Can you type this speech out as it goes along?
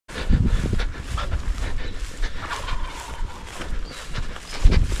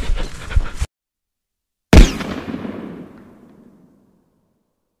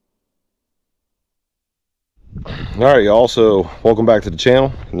All right, y'all, so welcome back to the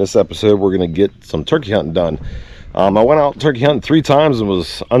channel. In this episode, we're going to get some turkey hunting done. I went out turkey hunting 3 times and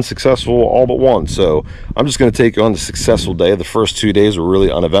was unsuccessful all but once, so I'm just going to take you on the successful day. The first 2 days were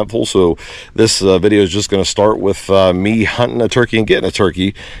really uneventful, so this video is just going to start with me hunting a turkey and getting a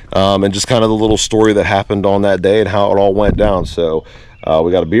turkey, and just kind of the little story that happened on that day and how it all went down. So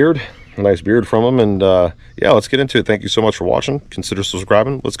we got a nice beard from him, and yeah, let's get into it. Thank you so much for watching. Consider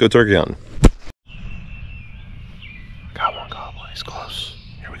subscribing. Let's go turkey hunting. Got one gobbler. He's close.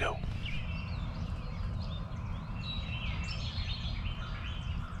 Here we go.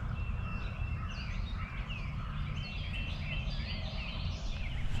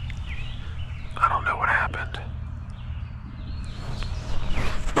 I don't know what happened.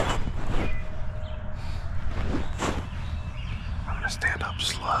 I'm gonna stand up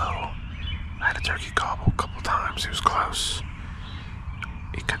slow. I had a turkey gobble a couple times. He was close.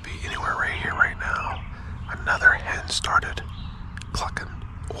 It could be anywhere right here, right now. Another hen started clucking,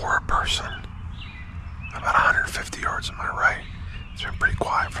 or a person about 150 yards to my right. It's been pretty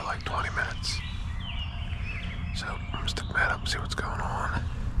quiet for like 20 minutes. So I'm gonna stick my head up and see what's going on.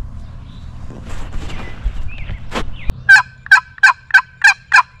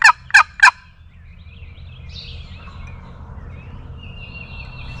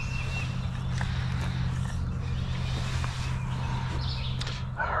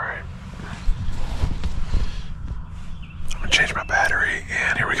 Alright. I'm gonna change my battery,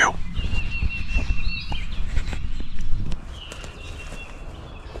 and here we go.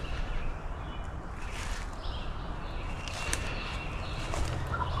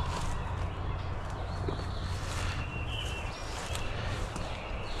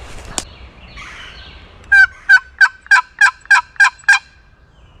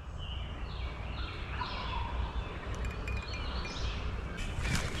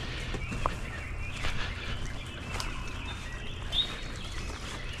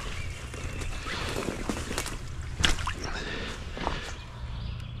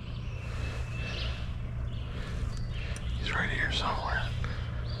 He's right here somewhere.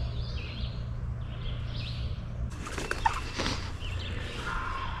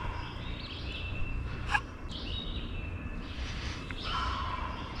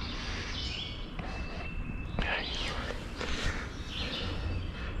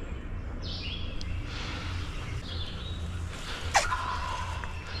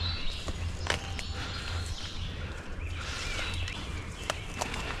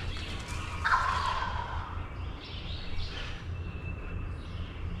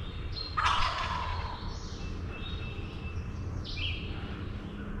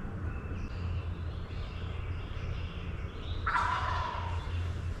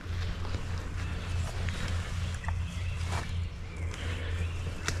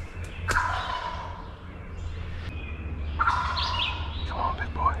 Come on,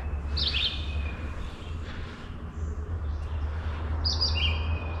 big boy.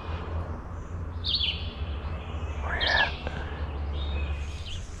 Where you at?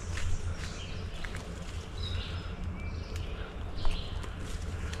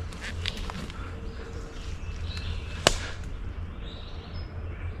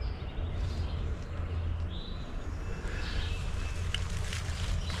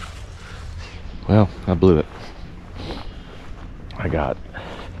 Well, I blew it.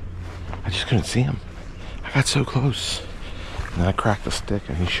 I just couldn't see him. I got so close. And then I cracked the stick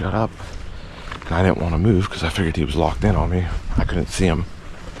and he shut up. And I didn't want to move because I figured he was locked in on me. I couldn't see him.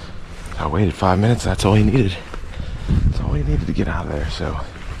 So I waited 5 minutes. That's all he needed. That's all he needed to get out of there. So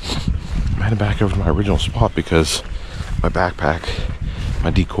I'm heading back over to my original spot because my backpack,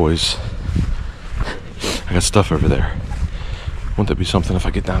 my decoys, I got stuff over there. Wouldn't that be something if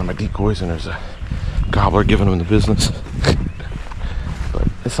I get down to my decoys and there's a gobbler giving them the business? But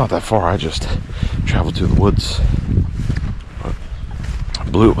it's not that far. I just traveled through the woods. But I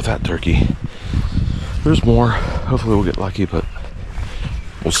blew it with that turkey. There's more. Hopefully we'll get lucky, but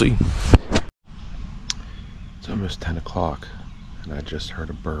we'll see. It's almost 10 o'clock and I just heard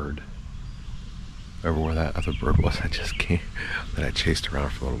a bird over where that other bird was that I chased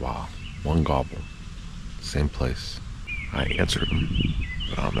around for a little while. One gobble. Same place. I answered him,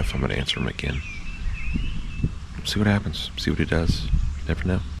 but I don't know if I'm going to answer him again. See what happens. See what he does. Never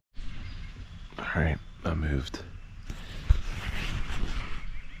know. Alright, I moved.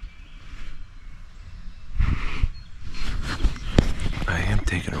 I am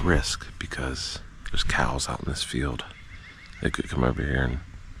taking a risk because there's cows out in this field. They could come over here and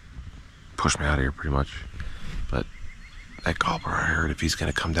push me out of here pretty much. But that gobbler I heard, if he's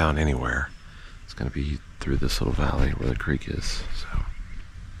going to come down anywhere, it's going to be through this little valley where the creek is. So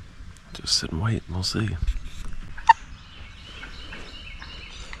just sit and wait and we'll see.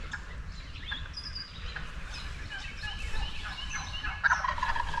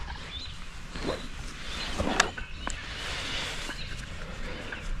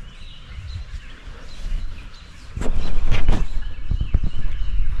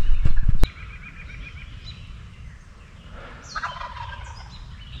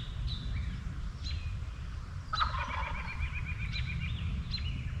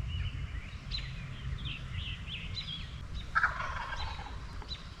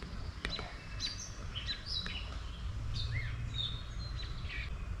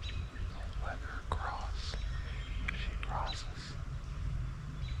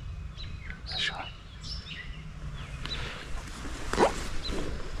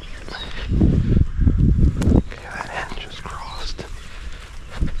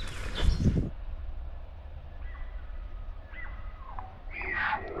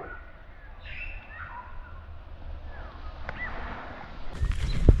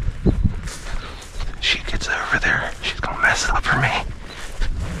 mess it up for me.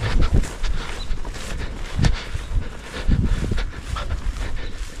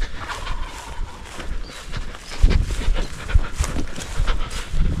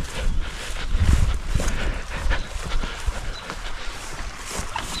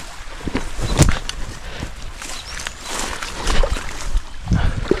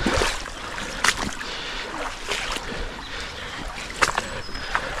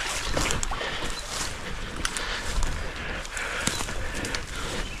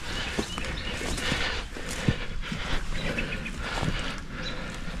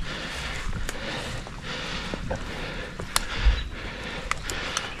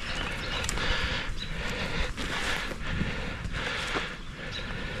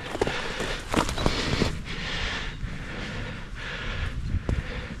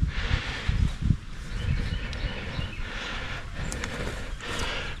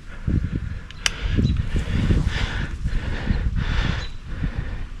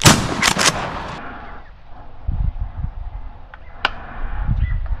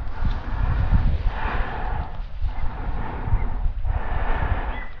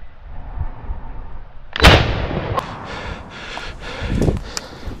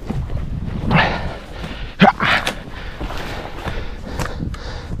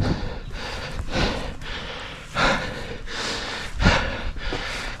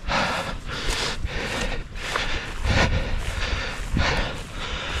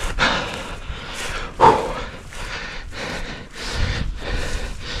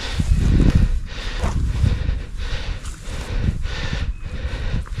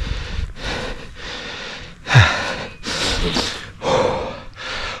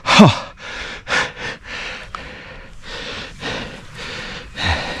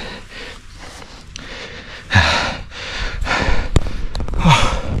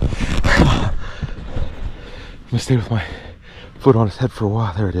 I'm gonna stay with my foot on his head for a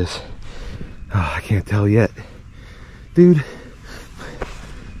while. There it is. Oh, I can't tell yet. Dude,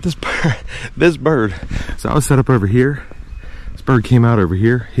 this bird. So I was set up over here. This bird came out over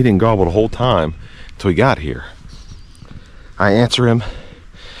here. He didn't gobble the whole time until he got here. I answer him.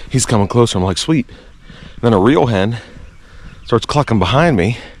 He's coming closer. I'm like, sweet. Then a real hen starts clucking behind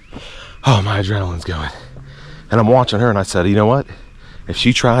me. Oh, my adrenaline's going. And I'm watching her and I said, you know what? If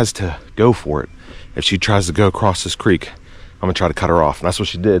she tries to go for it, if she tries to go across this creek, I'm gonna try to cut her off. And that's what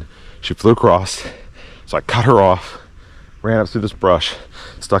she did. She flew across. So I cut her off, ran up through this brush,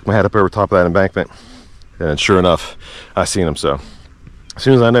 stuck my head up over top of that embankment. And sure enough, I seen him. So as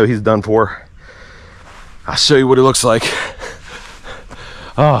soon as I know he's done for, I'll show you what he looks like.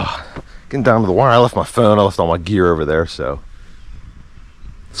 Oh, getting down to the wire. I left my phone, I left all my gear over there. So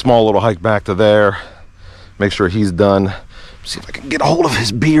small little hike back to there. Make sure he's done. See if I can get a hold of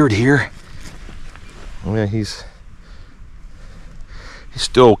his beard here. Oh yeah, he's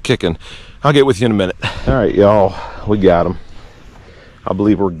still kicking. I'll get with you in a minute. All right, y'all, we got him. I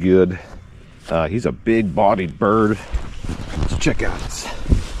believe we're good. He's a big bodied bird. Let's check out his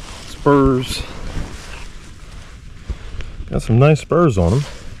spurs. Got some nice spurs on him.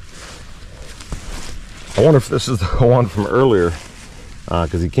 I wonder if this is the one from earlier,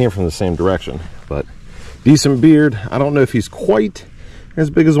 because he came from the same direction. But decent beard. I don't know if he's quite as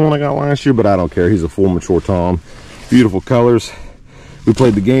big as the one I got last year, but I don't care. He's a full mature tom. Beautiful colors. We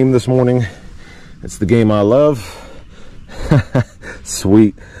played the game this morning. It's the game I love.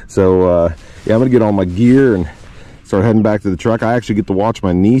 Sweet. So yeah, I'm gonna get all my gear and start heading back to the truck. I actually get to watch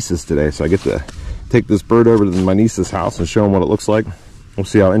my nieces today, so I get to take this bird over to my niece's house and show them what it looks like. We'll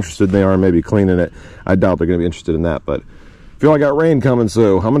see how interested they are in maybe cleaning it. I doubt they're gonna be interested in that, but I feel like I got rain coming,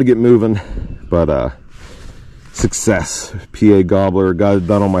 so I'm gonna get moving. But success. PA Gobbler got it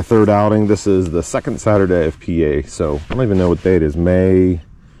done on my third outing. This is the second Saturday of PA, so I don't even know what day it is. May, I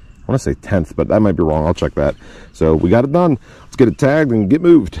want to say 10th, but that might be wrong. I'll check that. So we got it done. Let's get it tagged and get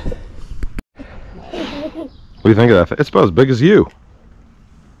moved. What do you think of that? It's about as big as you.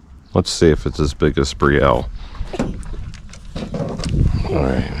 Let's see if it's as big as Brielle. All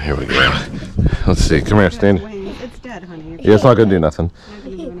right, here we go. Let's see. Come here, stand. It's dead, honey. Yeah, it's not gonna do nothing.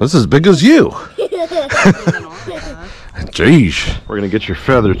 This is as big as you. Jeez. We're gonna get your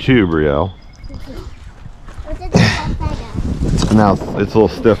feather too, Brielle. Now it's a little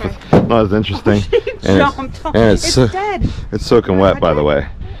stiff. It's not as interesting. And it's dead. It's soaking wet, by the way.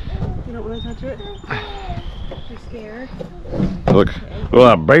 You don't want to touch it? You're scared? Look, well,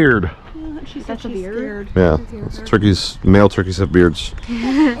 that beard. She said she's scared. Yeah, turkeys, male turkeys have beards.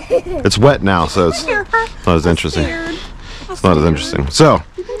 It's wet now, so it's not as interesting. It's not as interesting. So,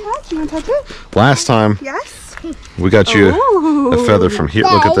 you want to touch it? Last time, yes, we got you a feather from here.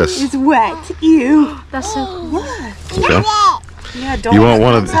 Look at this. It's wet. Ew. That's so cool. What? Okay. Yeah, don't. You want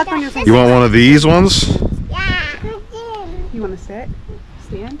one of Step on your face. you want one of these ones? You want to sit?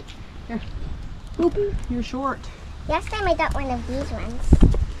 Stand? Here. Oop, you're short. Last time I got one of these ones.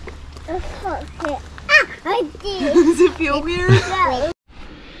 I did. Does it feel weird? Yeah.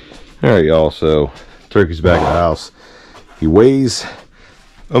 Alright, y'all, so Turkey's back at the house. He weighs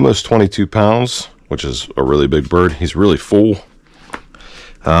almost 22 pounds, which is a really big bird. He's really full.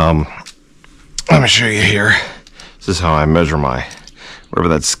 Let me show you here. This is how I measure my, wherever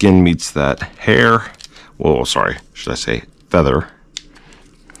that skin meets that hair. Whoa, sorry, should I say feather.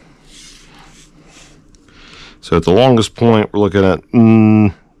 So at the longest point, we're looking at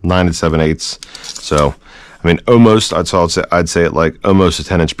 9 7/8. So, I mean, almost, I'd say it like almost a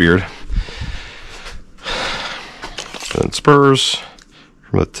 10-inch beard. And then spurs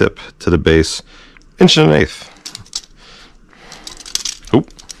from the tip to the base, 1.125.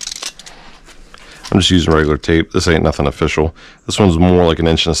 Oop. I'm just using regular tape. This ain't nothing official. This one's more like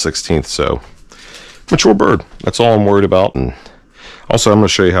 1.16". So mature bird. That's all I'm worried about. And also I'm going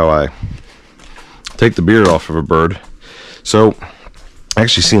to show you how I take the beard off of a bird. So I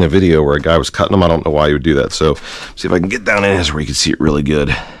actually seen a video where a guy was cutting them. I don't know why he would do that. So see if I can get down in here where you can see it really good.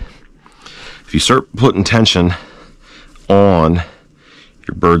 If you start putting tension on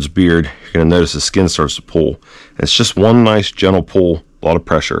your bird's beard, you're going to notice the skin starts to pull. And it's just one nice gentle pull, a lot of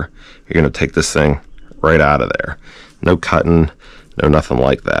pressure. You're going to take this thing right out of there. No cutting, no nothing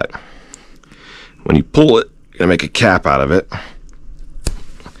like that. When you pull it, you're going to make a cap out of it.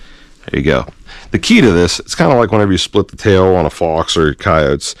 There you go. The key to this, it's kind of like whenever you split the tail on a fox or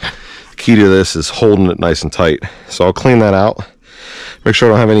coyotes. The key to this is holding it nice and tight. So I'll clean that out. Make sure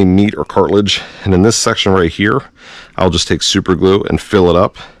I don't have any meat or cartilage. And in this section right here, I'll just take super glue and fill it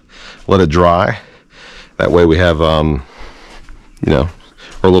up. Let it dry. That way we have, you know,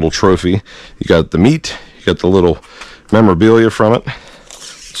 our little trophy. You got the meat, you got the little memorabilia from it.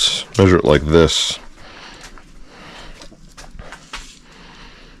 Let's measure it like this.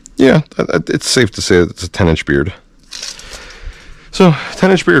 Yeah, it's safe to say that it's a 10-inch beard. So,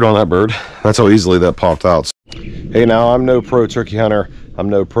 10-inch beard on that bird. That's how easily that popped out. Hey, now I'm no pro turkey hunter. I'm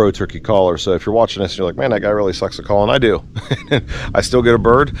no pro turkey caller. So if you're watching this and you're like, man, that guy really sucks at calling, I do. I still get a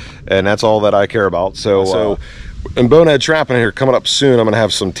bird, and that's all that I care about. So in Bonehead Trapping here coming up soon, I'm going to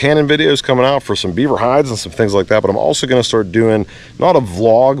have some tanning videos coming out for some beaver hides and some things like that. But I'm also going to start doing not a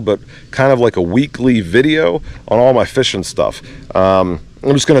vlog, but kind of like a weekly video on all my fishing stuff.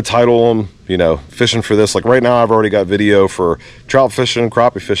 I'm just going to title them, you know, fishing for this. Like right now, I've already got video for trout fishing,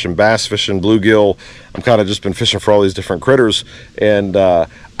 crappie fishing, bass fishing, bluegill. I'm kind of just been fishing for all these different critters. And I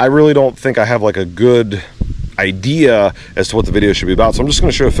really don't think I have like a good idea as to what the video should be about. So I'm just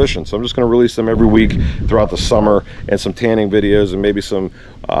going to show fishing. So I'm just going to release them every week throughout the summer, and some tanning videos and maybe some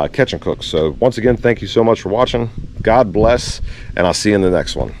catch and cooks. So once again, thank you so much for watching. God bless, and I'll see you in the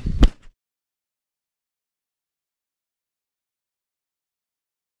next one.